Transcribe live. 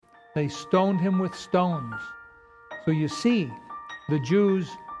They stoned him with stones. So you see, the Jews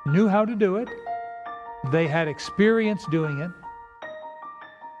knew how to do it. They had experience doing it.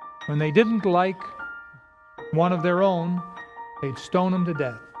 When they didn't like one of their own, they'd stone him to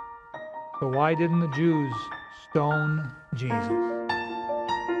death. So why didn't the Jews stone Jesus?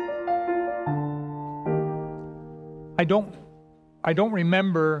 I don't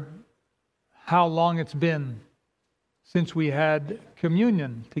remember how long it's been since we had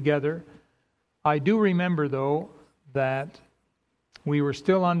communion together. I do remember, though, that we were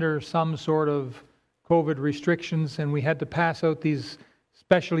still under some sort of COVID restrictions, and we had to pass out these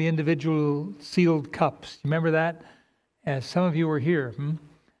specially individual sealed cups. You remember that? As some of you were here.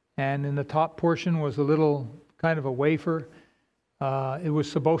 And in the top portion was a little kind of a wafer. It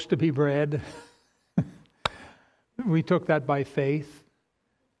was supposed to be bread. We took that by faith.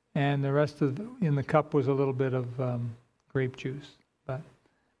 And the rest in the cup was a little bit of grape juice. But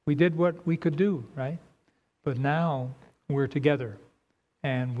we did what we could do, right? But now we're together.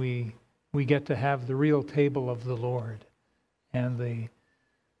 And we get to have the real table of the Lord. And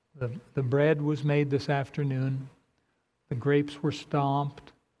the bread was made this afternoon. The grapes were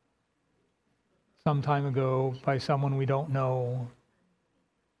stomped some time ago by someone we don't know.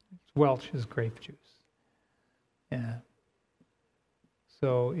 It's Welch's grape juice. Yeah.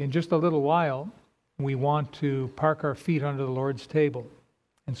 So in just a little while, we want to park our feet under the Lord's table.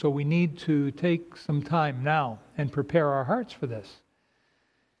 And so we need to take some time now and prepare our hearts for this.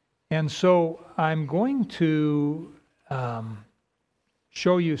 And so I'm going to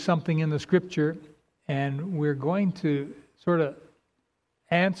show you something in the Scripture, and we're going to sort of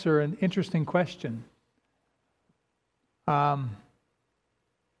answer an interesting question. All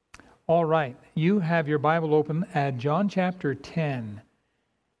right, you have your Bible open at John chapter 10,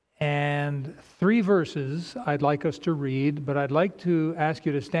 and 3 verses I'd like us to read, but I'd like to ask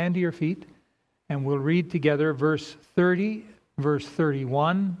you to stand to your feet, and we'll read together verse 30, verse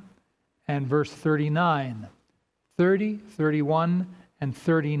 31, and verse 39. 30, 31, and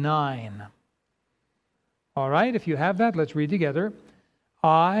 39. All right, if you have that, let's read together.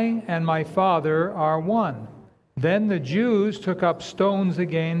 I and my Father are one. Then the Jews took up stones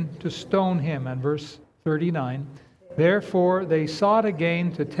again to stone him. And verse 39. Therefore they sought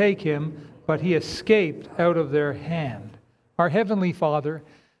again to take him, but he escaped out of their hand. Our Heavenly Father,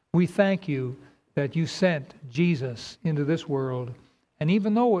 we thank you that you sent Jesus into this world. And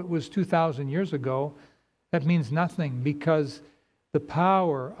even though it was 2,000 years ago, that means nothing, because the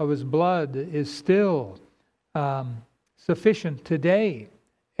power of his blood is still sufficient today.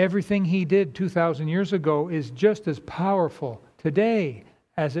 Everything he did 2,000 years ago is just as powerful today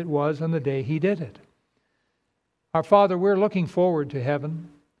as it was on the day he did it. Our Father, we're looking forward to heaven.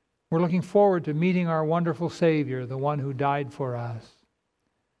 We're looking forward to meeting our wonderful Savior, the one who died for us.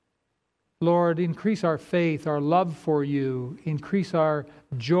 Lord, increase our faith, our love for you. Increase our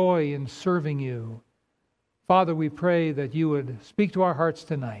joy in serving you. Father, we pray that you would speak to our hearts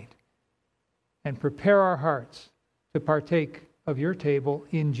tonight and prepare our hearts to partake of your table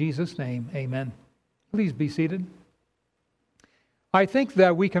in Jesus' name. Amen. Please be seated. I think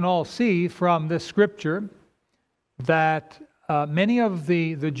that we can all see from this scripture that many of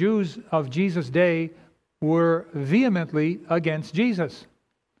the Jews of Jesus' day were vehemently against Jesus.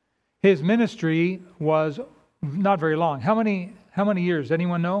 His ministry was not very long. How many years?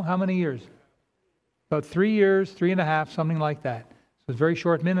 Anyone know? How many years? About 3 years, 3.5, something like that. So it's a very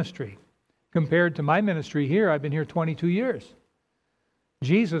short ministry. Compared to my ministry here, I've been here 22 years.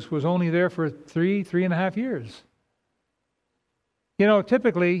 Jesus was only there for 3.5 years. You know,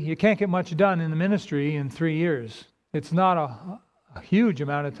 typically, you can't get much done in the ministry in 3 years. It's not a huge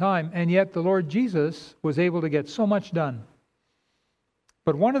amount of time, and yet the Lord Jesus was able to get so much done.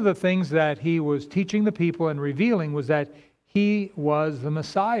 But one of the things that he was teaching the people and revealing was that he was the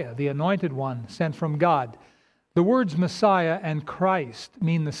Messiah, the anointed one, sent from God. The words Messiah and Christ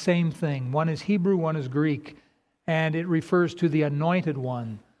mean the same thing. One is Hebrew, one is Greek, and it refers to the anointed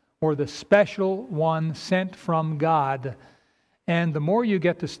one, or the special one sent from God. And the more you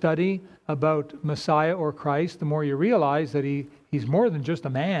get to study about Messiah or Christ, the more you realize that he's more than just a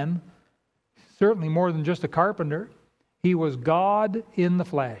man, certainly more than just a carpenter. He was God in the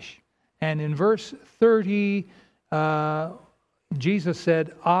flesh. And in verse 30, Jesus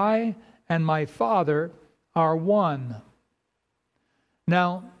said, I and my Father are one.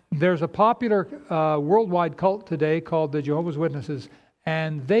 Now, there's a popular worldwide cult today called the Jehovah's Witnesses,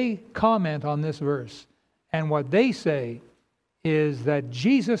 and they comment on this verse. And what they say is that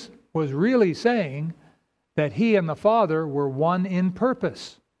Jesus was really saying that he and the Father were one in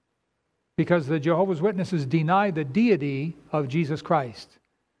purpose, because the Jehovah's Witnesses deny the deity of Jesus Christ.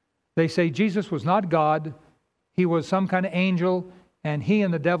 They say Jesus was not God. He was some kind of angel, and he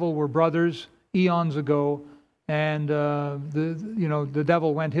and the devil were brothers eons ago. And the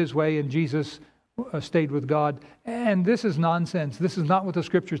devil went his way, and Jesus stayed with God. And this is nonsense. This is not what the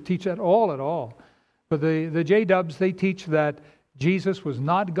Scriptures teach at all. But the J-dubs, they teach that Jesus was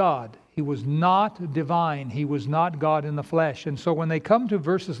not God. He was not divine. He was not God in the flesh. And so when they come to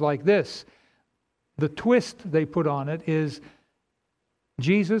verses like this, the twist they put on it is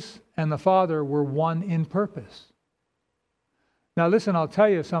Jesus and the Father were one in purpose. Now listen, I'll tell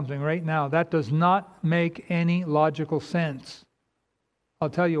you something right now. That does not make any logical sense. I'll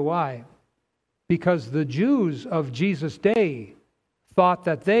tell you why. Because the Jews of Jesus' day thought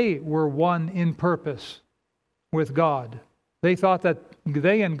that they were one in purpose with God. They thought that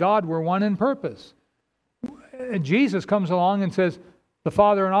they and God were one in purpose. Jesus comes along and says, the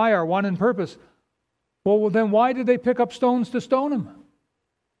Father and I are one in purpose. Well, then why did they pick up stones to stone him?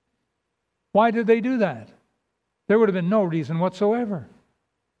 Why did they do that? There would have been no reason whatsoever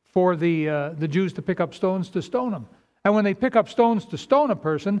for the Jews to pick up stones to stone him. And when they pick up stones to stone a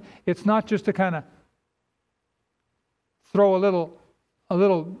person, it's not just to kind of throw a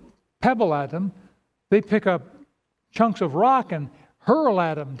little pebble at them. They pick up chunks of rock and hurl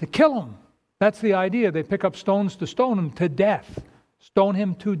at him to kill him. That's the idea. They pick up stones to stone him to death. Stone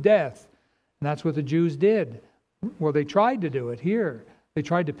him to death. And that's what the Jews did. Well, they tried to do it here. They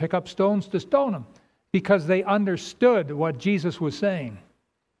tried to pick up stones to stone him because they understood what Jesus was saying.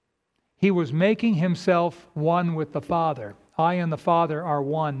 He was making himself one with the Father. I and the Father are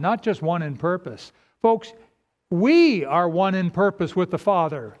one, not just one in purpose. Folks, we are one in purpose with the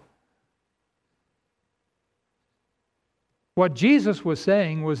Father. What Jesus was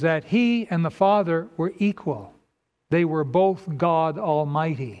saying was that he and the Father were equal. They were both God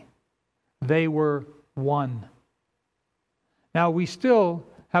Almighty. They were one. Now, we still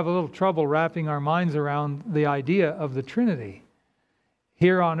have a little trouble wrapping our minds around the idea of the Trinity.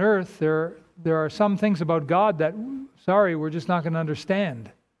 Here on earth, there are some things about God that, we're just not going to understand.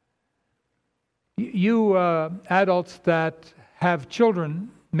 You adults that have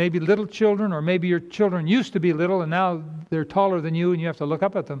children, maybe little children, or maybe your children used to be little and now they're taller than you and you have to look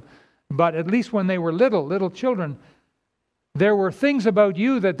up at them. But at least when they were little children, there were things about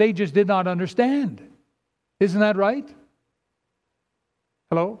you that they just did not understand. Isn't that right?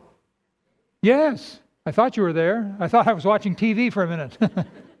 Hello? Yes. I thought you were there. I thought I was watching TV for a minute.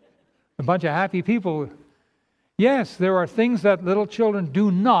 A bunch of happy people. Yes, there are things that little children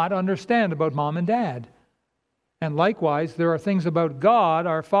do not understand about mom and dad. And likewise, there are things about God,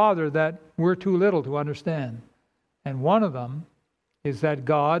 our Father, that we're too little to understand. And one of them is that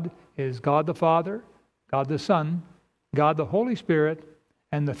God is God the Father, God the Son, God the Holy Spirit,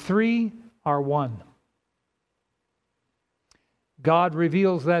 and the three are one. God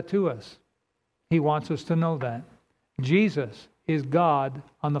reveals that to us. He wants us to know that. Jesus is God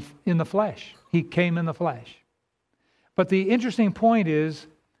in the flesh. He came in the flesh. But the interesting point is,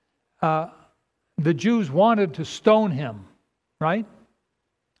 the Jews wanted to stone him, right?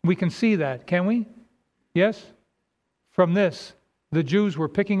 We can see that, can we? Yes? From this, the Jews were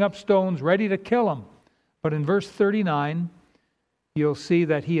picking up stones ready to kill him. But in verse 39, you'll see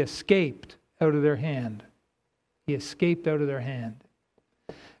that he escaped out of their hand. He escaped out of their hand.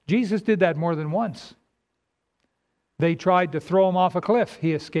 Jesus did that more than once. They tried to throw him off a cliff.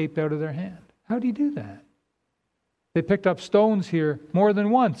 He escaped out of their hand. How did he do that? They picked up stones here more than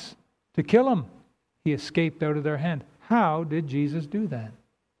once to kill him. He escaped out of their hand. How did Jesus do that?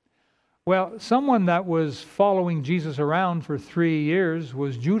 Well, someone that was following Jesus around for 3 years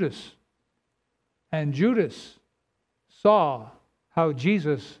was Judas. And Judas saw how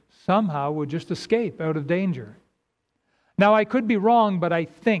Jesus somehow would just escape out of danger. Now, I could be wrong, but I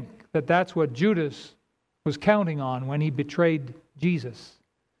think that that's what Judas was counting on when he betrayed Jesus.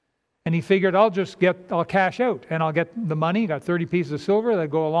 And he figured, I'll cash out and I'll get the money. Got 30 pieces of silver that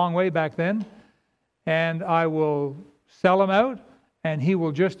go a long way back then. And I will sell him out and he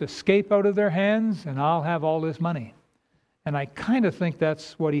will just escape out of their hands and I'll have all this money. And I kind of think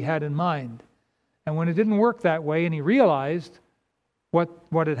that's what he had in mind. And when it didn't work that way and he realized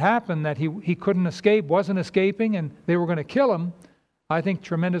what had happened, that he couldn't escape, wasn't escaping, and they were going to kill him, I think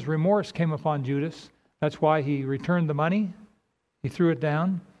tremendous remorse came upon Judas. That's why he returned the money. He threw it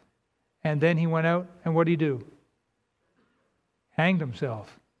down. And then he went out, and what did he do? Hanged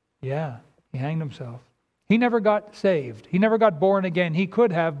himself. Yeah, he hanged himself. He never got saved. He never got born again. He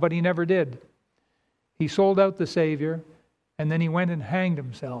could have, but he never did. He sold out the Savior, and then he went and hanged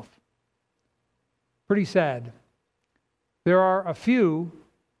himself. Pretty sad. There are a few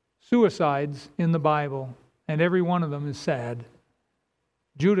suicides in the Bible, and every one of them is sad.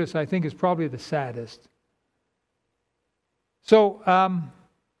 Judas, I think, is probably the saddest. So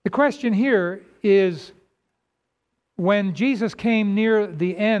the question here is, when Jesus came near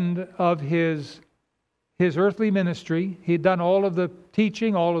the end of his earthly ministry, he had done all of the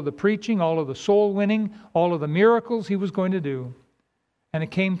teaching, all of the preaching, all of the soul winning, all of the miracles he was going to do, and it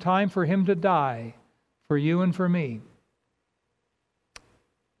came time for him to die for you and for me.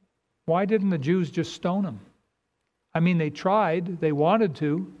 Why didn't the Jews just stone him? I mean, they tried, they wanted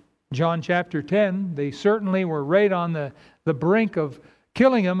to. John chapter 10, they certainly were right on the brink of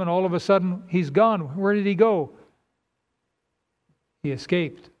killing him, and all of a sudden he's gone. Where did he go? He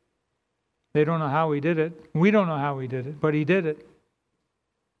escaped. They don't know how he did it. We don't know how he did it, but he did it.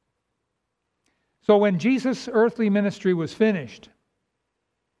 So when Jesus' earthly ministry was finished,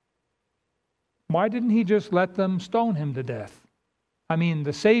 why didn't he just let them stone him to death? I mean,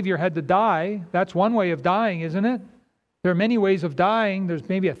 the Savior had to die. That's one way of dying, isn't it? There are many ways of dying. There's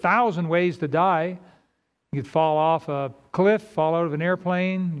maybe 1,000 ways to die. You could fall off a cliff, fall out of an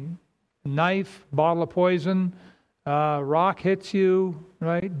airplane, knife, bottle of poison, rock hits you,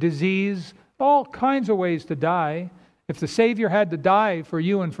 right? Disease, all kinds of ways to die. If the Savior had to die for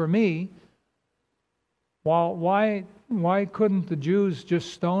you and for me, well, why couldn't the Jews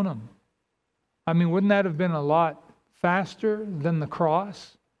just stone him? I mean, wouldn't that have been a lot faster than the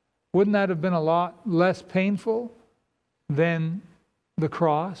cross? Wouldn't that have been a lot less painful than the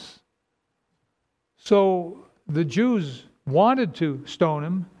cross? So the Jews wanted to stone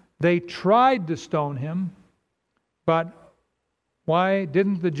him. They tried to stone him. But why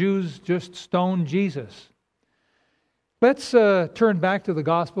didn't the Jews just stone Jesus? Let's turn back to the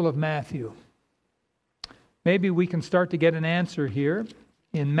Gospel of Matthew. Maybe we can start to get an answer here.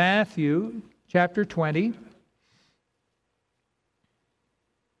 In Matthew chapter 20.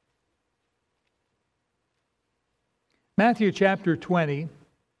 Matthew chapter 20.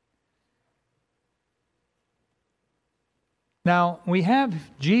 Now, we have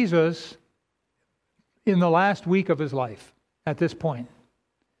Jesus in the last week of his life at this point,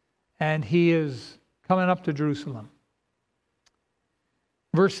 and he is coming up to Jerusalem.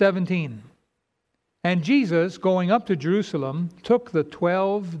 Verse 17. And Jesus, going up to Jerusalem, took the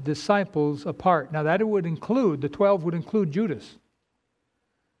 12 disciples apart. Now that would include, the 12 would include Judas.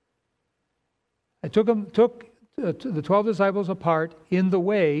 I took the 12 disciples apart in the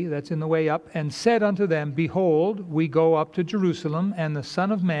way, that's in the way up, and said unto them, Behold, we go up to Jerusalem, and the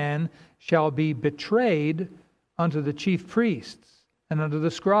Son of Man shall be betrayed unto the chief priests and unto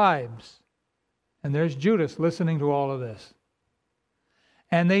the scribes. And there's Judas listening to all of this.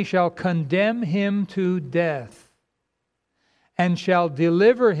 And they shall condemn him to death, and shall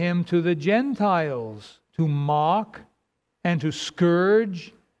deliver him to the Gentiles to mock and to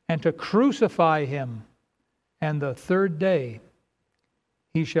scourge and to crucify him. And the third day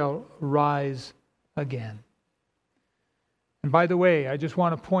he shall rise again. And by the way, I just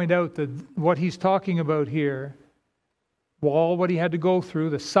want to point out that what he's talking about here, all what he had to go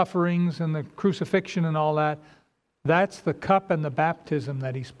through, the sufferings and the crucifixion and all that, that's the cup and the baptism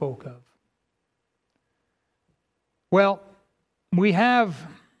that he spoke of. Well, we have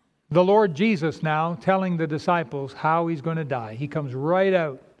the Lord Jesus now telling the disciples how he's going to die. He comes right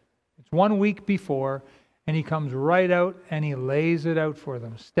out. It's 1 week before, and he comes right out and he lays it out for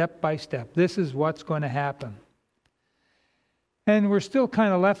them, step by step. This is what's going to happen. And we're still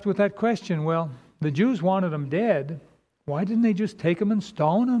kind of left with that question. Well, the Jews wanted him dead. Why didn't they just take him and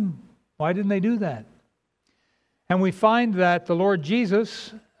stone him? Why didn't they do that? And we find that the Lord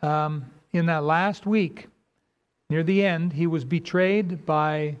Jesus, in that last week, near the end, he was betrayed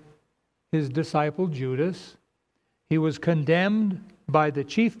by his disciple Judas. He was condemned by the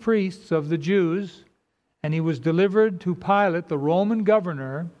chief priests of the Jews, and he was delivered to Pilate, the Roman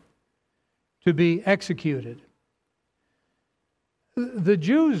governor, to be executed. The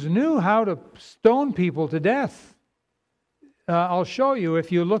Jews knew how to stone people to death. I'll show you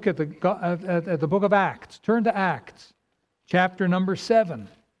if you look at the book of Acts. Turn to Acts, chapter number 7.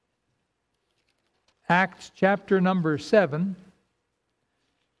 Acts chapter number 7.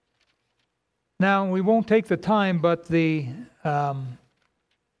 Now, we won't take the time, but the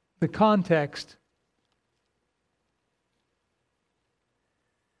context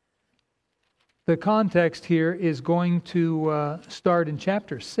here is going to start in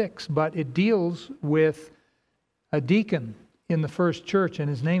chapter 6, but it deals with a deacon in the first church, and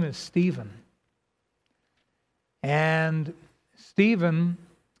his name is Stephen. And Stephen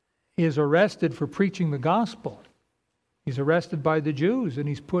is arrested for preaching the gospel. He's arrested by the Jews, and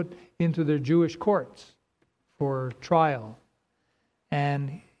he's put into their Jewish courts for trial.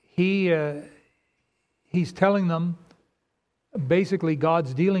 And he's telling them basically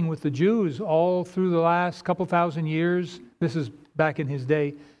God's dealing with the Jews all through the last couple thousand years. This is back in his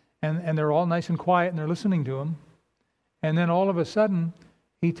day. And they're all nice and quiet and they're listening to him. And then all of a sudden,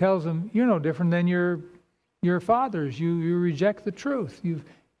 he tells them, you're no different than your fathers. You reject the truth.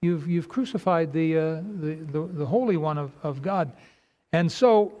 You've crucified the Holy One of God. And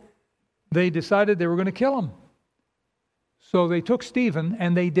so they decided they were going to kill him. So they took Stephen,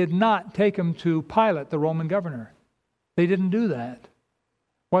 and they did not take him to Pilate, the Roman governor. They didn't do that.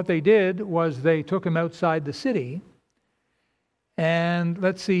 What they did was they took him outside the city. And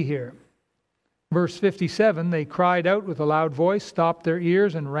let's see here. Verse 57, they cried out with a loud voice, stopped their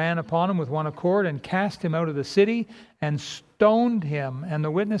ears, and ran upon him with one accord, and cast him out of the city, and stoned him. And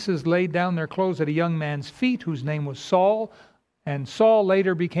the witnesses laid down their clothes at a young man's feet, whose name was Saul. And Saul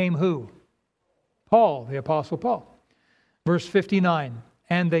later became who? Paul, the Apostle Paul. Verse 59,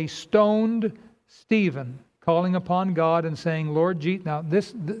 and they stoned Stephen, calling upon God and saying, Lord Jesus. Now,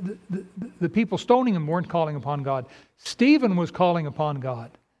 the people stoning him weren't calling upon God. Stephen was calling upon God.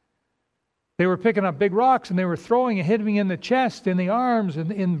 They were picking up big rocks and they were throwing and hitting him in the chest, in the arms,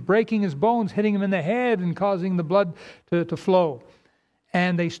 and in breaking his bones, hitting him in the head and causing the blood to flow.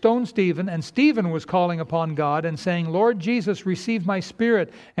 And they stoned Stephen, and Stephen was calling upon God and saying, Lord Jesus, receive my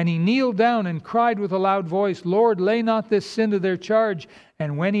spirit. And he kneeled down and cried with a loud voice, Lord, lay not this sin to their charge.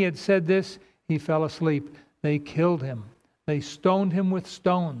 And when he had said this, he fell asleep. They killed him. They stoned him with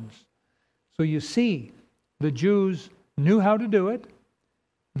stones. So you see, the Jews knew how to do it.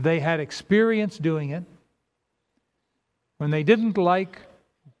 They had experience doing it. When they didn't like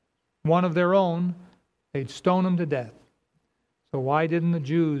one of their own, they'd stone him to death. So why didn't the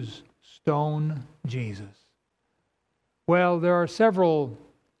Jews stone Jesus? Well, there are several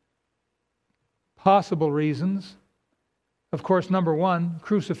possible reasons. Of course, number one,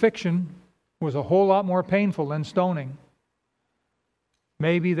 crucifixion was a whole lot more painful than stoning.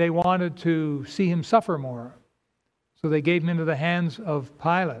 Maybe they wanted to see him suffer more, so they gave him into the hands of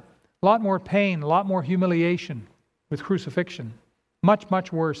Pilate. A lot more pain, a lot more humiliation with crucifixion. Much,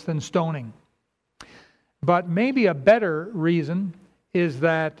 much worse than stoning. But maybe a better reason is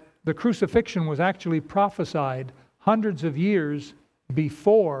that the crucifixion was actually prophesied hundreds of years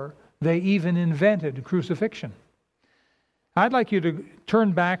before they even invented crucifixion. I'd like you to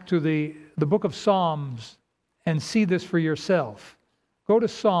turn back to the book of Psalms and see this for yourself. Go to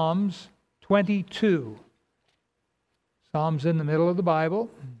Psalms 22. Psalms in the middle of the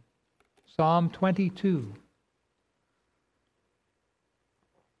Bible. Psalm 22.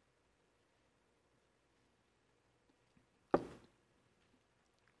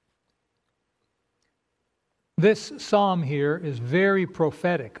 This psalm here is very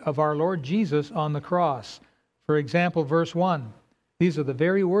prophetic of our Lord Jesus on the cross. For example, verse 1. These are the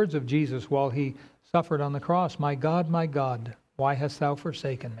very words of Jesus while he suffered on the cross. My God, why hast thou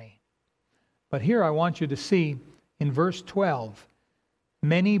forsaken me? But here I want you to see in verse 12,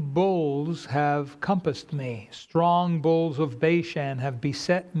 many bulls have compassed me. Strong bulls of Bashan have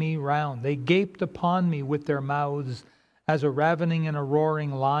beset me round. They gaped upon me with their mouths as a ravening and a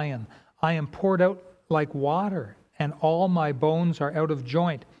roaring lion. I am poured out like water, and all my bones are out of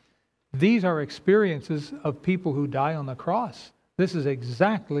joint. These are experiences of people who die on the cross. This is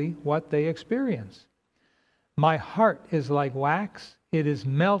exactly what they experience. My heart is like wax. It is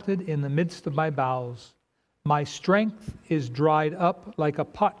melted in the midst of my bowels. My strength is dried up like a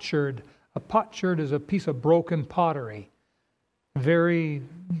potsherd. A potsherd is a piece of broken pottery. Very,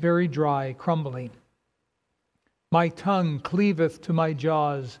 very dry, crumbling. My tongue cleaveth to my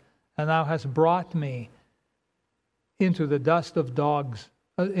jaws, and thou hast brought me into the dust of dogs,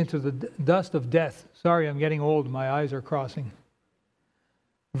 into the dust of death. Sorry, I'm getting old. My eyes are crossing.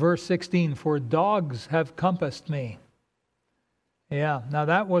 Verse 16, for dogs have compassed me. Yeah, now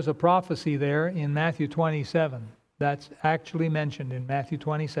that was a prophecy there in Matthew 27. That's actually mentioned in Matthew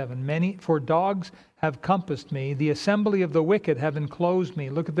 27. For dogs have compassed me. The assembly of the wicked have enclosed me.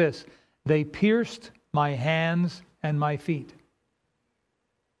 Look at this. They pierced my hands and my feet.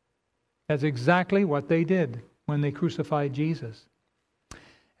 That's exactly what they did when they crucified Jesus.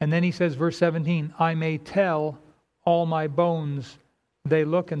 And then he says, verse 17, I may tell all my bones, they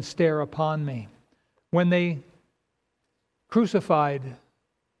look and stare upon me. When they crucified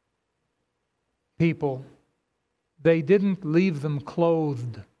people, they didn't leave them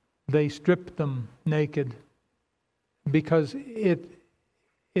clothed. They stripped them naked because it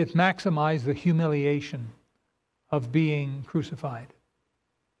maximized the humiliation of being crucified.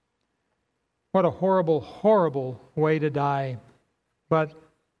 What a horrible, horrible way to die. But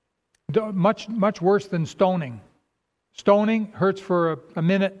much, much worse than stoning. Stoning hurts for a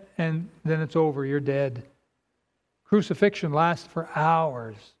minute and then it's over. You're dead. Crucifixion lasts for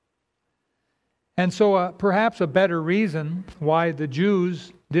hours. And so perhaps a better reason why the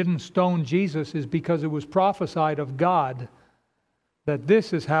Jews didn't stone Jesus is because it was prophesied of God that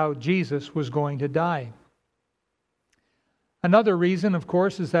this is how Jesus was going to die. Another reason, of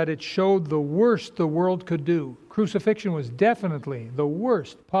course, is that it showed the worst the world could do. Crucifixion was definitely the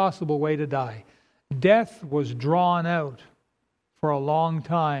worst possible way to die. Death was drawn out for a long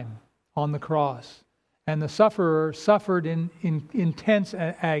time on the cross, and the sufferer suffered in intense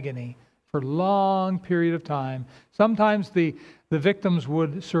agony for a long period of time. Sometimes the victims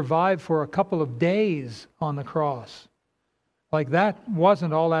would survive for a couple of days on the cross. Like, that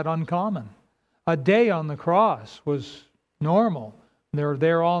wasn't all that uncommon. A day on the cross was normal. They're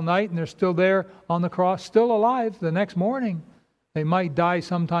there all night and they're still there on the cross, still alive the next morning. They might die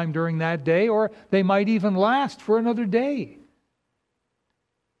sometime during that day, or they might even last for another day.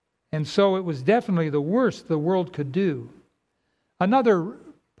 And so it was definitely the worst the world could do. Another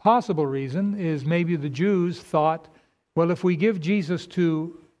possible reason is maybe the Jews thought, well, if we give Jesus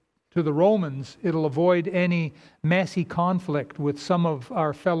to the Romans, it'll avoid any messy conflict with some of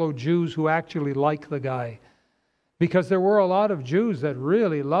our fellow Jews who actually like the guy. Because there were a lot of Jews that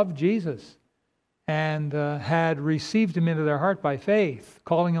really loved Jesus and had received him into their heart by faith,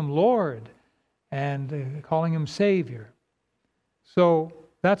 calling him Lord and calling him Savior. So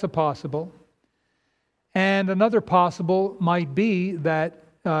that's a possible. And another possible might be that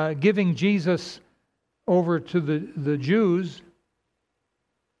giving Jesus over to the Jews,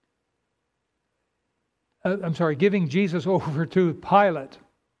 giving Jesus over to Pilate,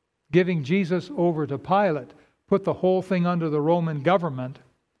 put the whole thing under the Roman government.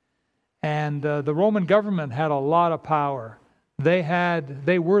 And the Roman government had a lot of power.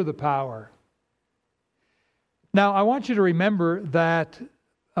 They were the power. Now, I want you to remember that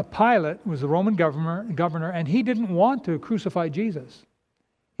Pilate was the Roman governor, and he didn't want to crucify Jesus.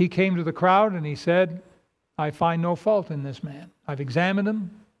 He came to the crowd and he said, I find no fault in this man. I've examined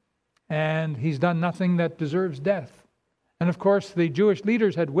him, and he's done nothing that deserves death. And of course, the Jewish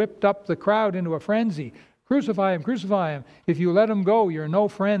leaders had whipped up the crowd into a frenzy. Crucify him, crucify him. If you let him go, you're no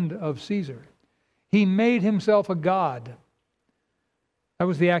friend of Caesar. He made himself a god. That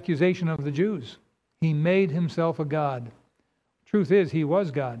was the accusation of the Jews. He made himself a god. Truth is, he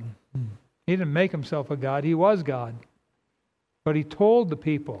was God. He didn't make himself a god. He was God. But he told the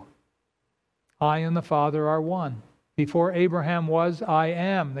people, I and the Father are one. Before Abraham was, I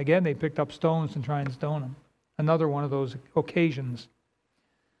am. Again, they picked up stones and tried and stone him. Another one of those occasions.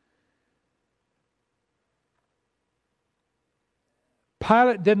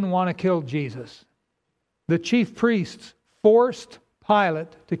 Pilate didn't want to kill Jesus. The chief priests forced Pilate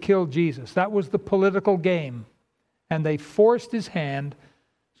to kill Jesus. That was the political game. And they forced his hand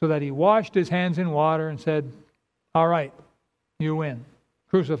so that he washed his hands in water and said, all right, you win.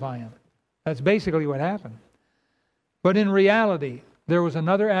 Crucify him. That's basically what happened. But in reality, there was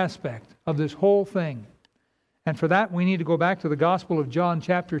another aspect of this whole thing. And for that, we need to go back to the Gospel of John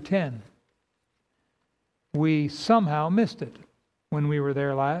chapter 10. We somehow missed it when we were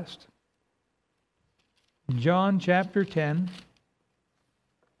there last. John chapter 10.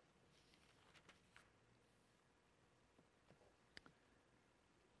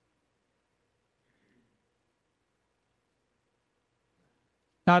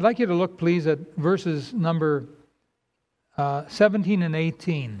 Now, I'd like you to look, please, at verses number 17 and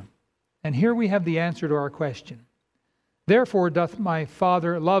 18. And here we have the answer to our question. Therefore doth my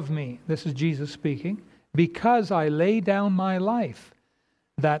Father love me, this is Jesus speaking, because I lay down my life,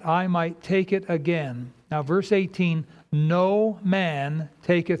 that I might take it again. Now, verse 18, no man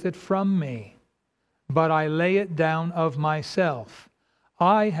taketh it from me, but I lay it down of myself.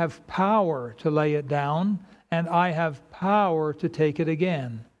 I have power to lay it down, and I have power to take it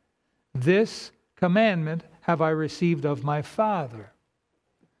again. This commandment have I received of my Father.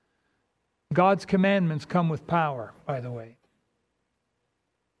 God's commandments come with power, by the way.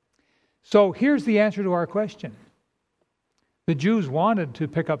 So here's the answer to our question. The Jews wanted to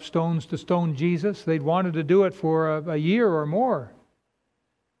pick up stones to stone Jesus. They'd wanted to do it for a year or more.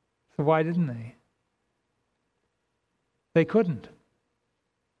 So why didn't they? They couldn't.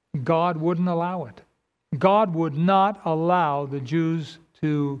 God wouldn't allow it. God would not allow the Jews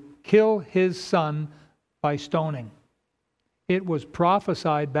to kill his son by stoning. It was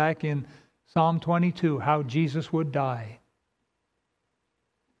prophesied back in Psalm 22 how Jesus would die.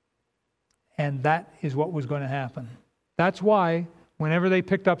 And that is what was going to happen. That's why whenever they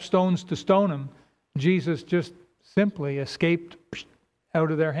picked up stones to stone him, Jesus just simply escaped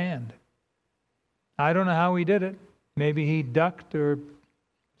out of their hand. I don't know how he did it. Maybe he ducked or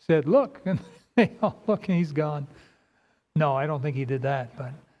said, look, and they all look, and he's gone. No, I don't think he did that,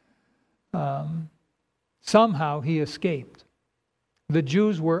 but somehow he escaped. The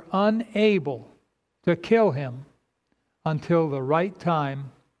Jews were unable to kill him until the right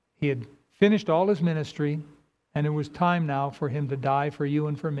time. He had finished all his ministry, and it was time now for him to die for you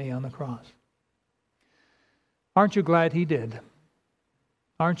and for me on the cross. Aren't you glad he did?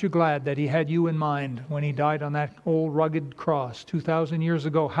 Aren't you glad that he had you in mind when he died on that old rugged cross 2,000 years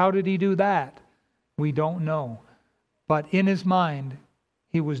ago? How did he do that? We don't know. But in his mind,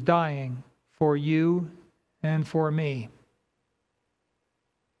 he was dying for you and for me.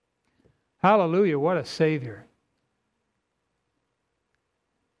 Hallelujah, what a Savior.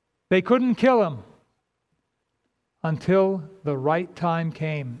 They couldn't kill him until the right time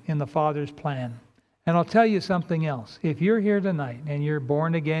came in the Father's plan. And I'll tell you something else. If you're here tonight and you're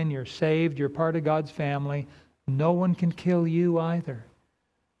born again, you're saved, you're part of God's family, no one can kill you either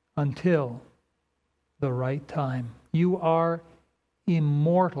until the right time. You are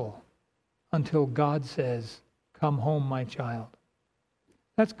immortal until God says, "Come home, my child."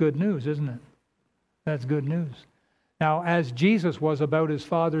 That's good news, isn't it? That's good news. Now, as Jesus was about his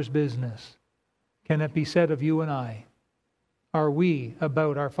Father's business, can it be said of you and I? Are we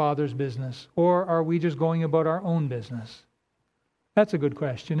about our Father's business, or are we just going about our own business? That's a good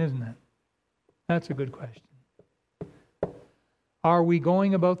question, isn't it? That's a good question. Are we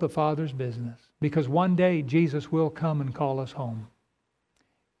going about the Father's business? Because one day Jesus will come and call us home.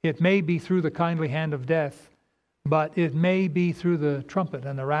 It may be through the kindly hand of death, but it may be through the trumpet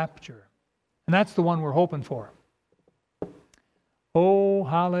and the rapture. And that's the one we're hoping for. Oh,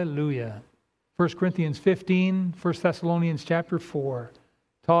 hallelujah. 1 Corinthians 15, 1 Thessalonians chapter 4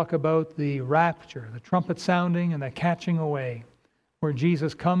 talk about the rapture, the trumpet sounding and the catching away, where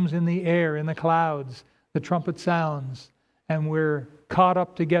Jesus comes in the air, in the clouds, the trumpet sounds, and we're caught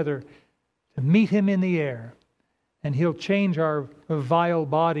up together to meet him in the air. And he'll change our vile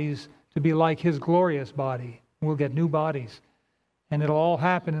bodies to be like his glorious body. We'll get new bodies. And it'll all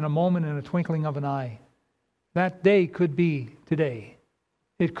happen in a moment, in a twinkling of an eye. That day could be today.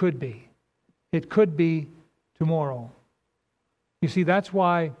 It could be. It could be tomorrow. You see, that's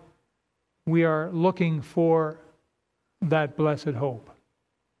why we are looking for that blessed hope.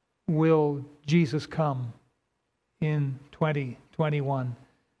 Will Jesus come in 2021?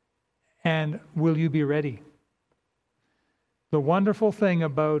 And will you be ready? The wonderful thing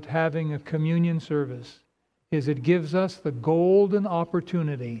about having a communion service is it gives us the golden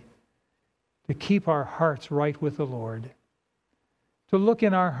opportunity to keep our hearts right with the Lord. To look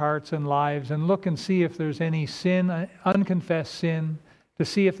in our hearts and lives and look and see if there's any sin, unconfessed sin, to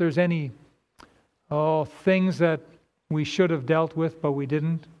see if there's any things that we should have dealt with but we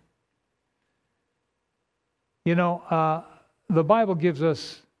didn't. You know, the Bible gives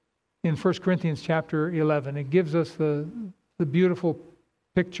us, in 1 Corinthians chapter 11, it gives us the beautiful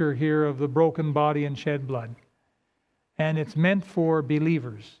picture here of the broken body and shed blood. And it's meant for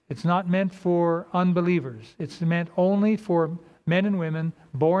believers. It's not meant for unbelievers. It's meant only for men and women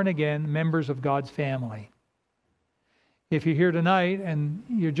born again, members of God's family. If you're here tonight and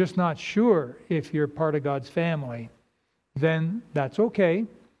you're just not sure if you're part of God's family, then that's okay.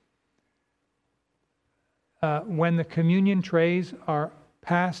 When the communion trays are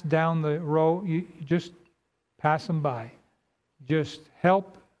passed down the row, you just pass them by. Just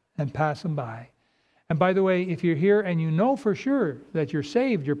help and pass them by. And by the way, if you're here and you know for sure that you're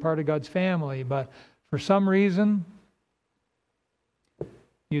saved, you're part of God's family, but for some reason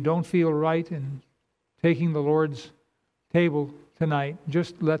you don't feel right in taking the Lord's table tonight,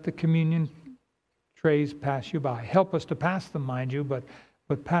 just let the communion trays pass you by. Help us to pass them, mind you, but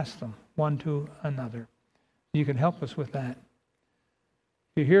pass them one to another. You can help us with that.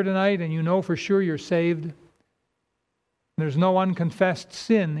 If you're here tonight and you know for sure you're saved, there's no unconfessed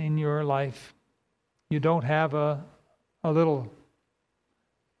sin in your life. You don't have a little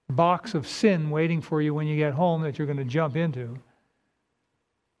box of sin waiting for you when you get home that you're going to jump into.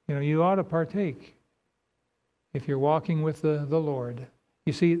 You know, you ought to partake if you're walking with the Lord.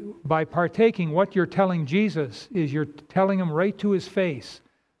 You see, by partaking, what you're telling Jesus is you're telling him right to his face,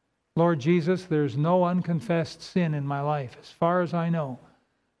 Lord Jesus, there's no unconfessed sin in my life. As far as I know,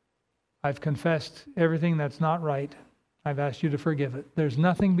 I've confessed everything that's not right. I've asked you to forgive it. There's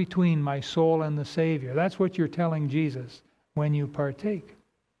nothing between my soul and the Savior. That's what you're telling Jesus when you partake.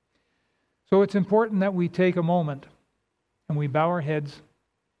 So it's important that we take a moment and we bow our heads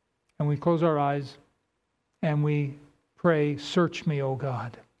and we close our eyes and we pray, search me, O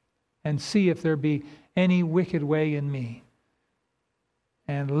God, and see if there be any wicked way in me,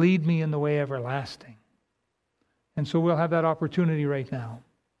 and lead me in the way everlasting. And so we'll have that opportunity right now.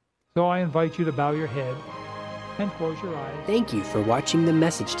 So I invite you to bow your head and close your eyes. Thank you for watching the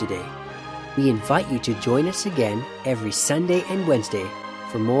message today. We invite you to join us again every Sunday and Wednesday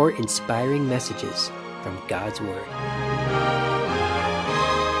for more inspiring messages from God's Word.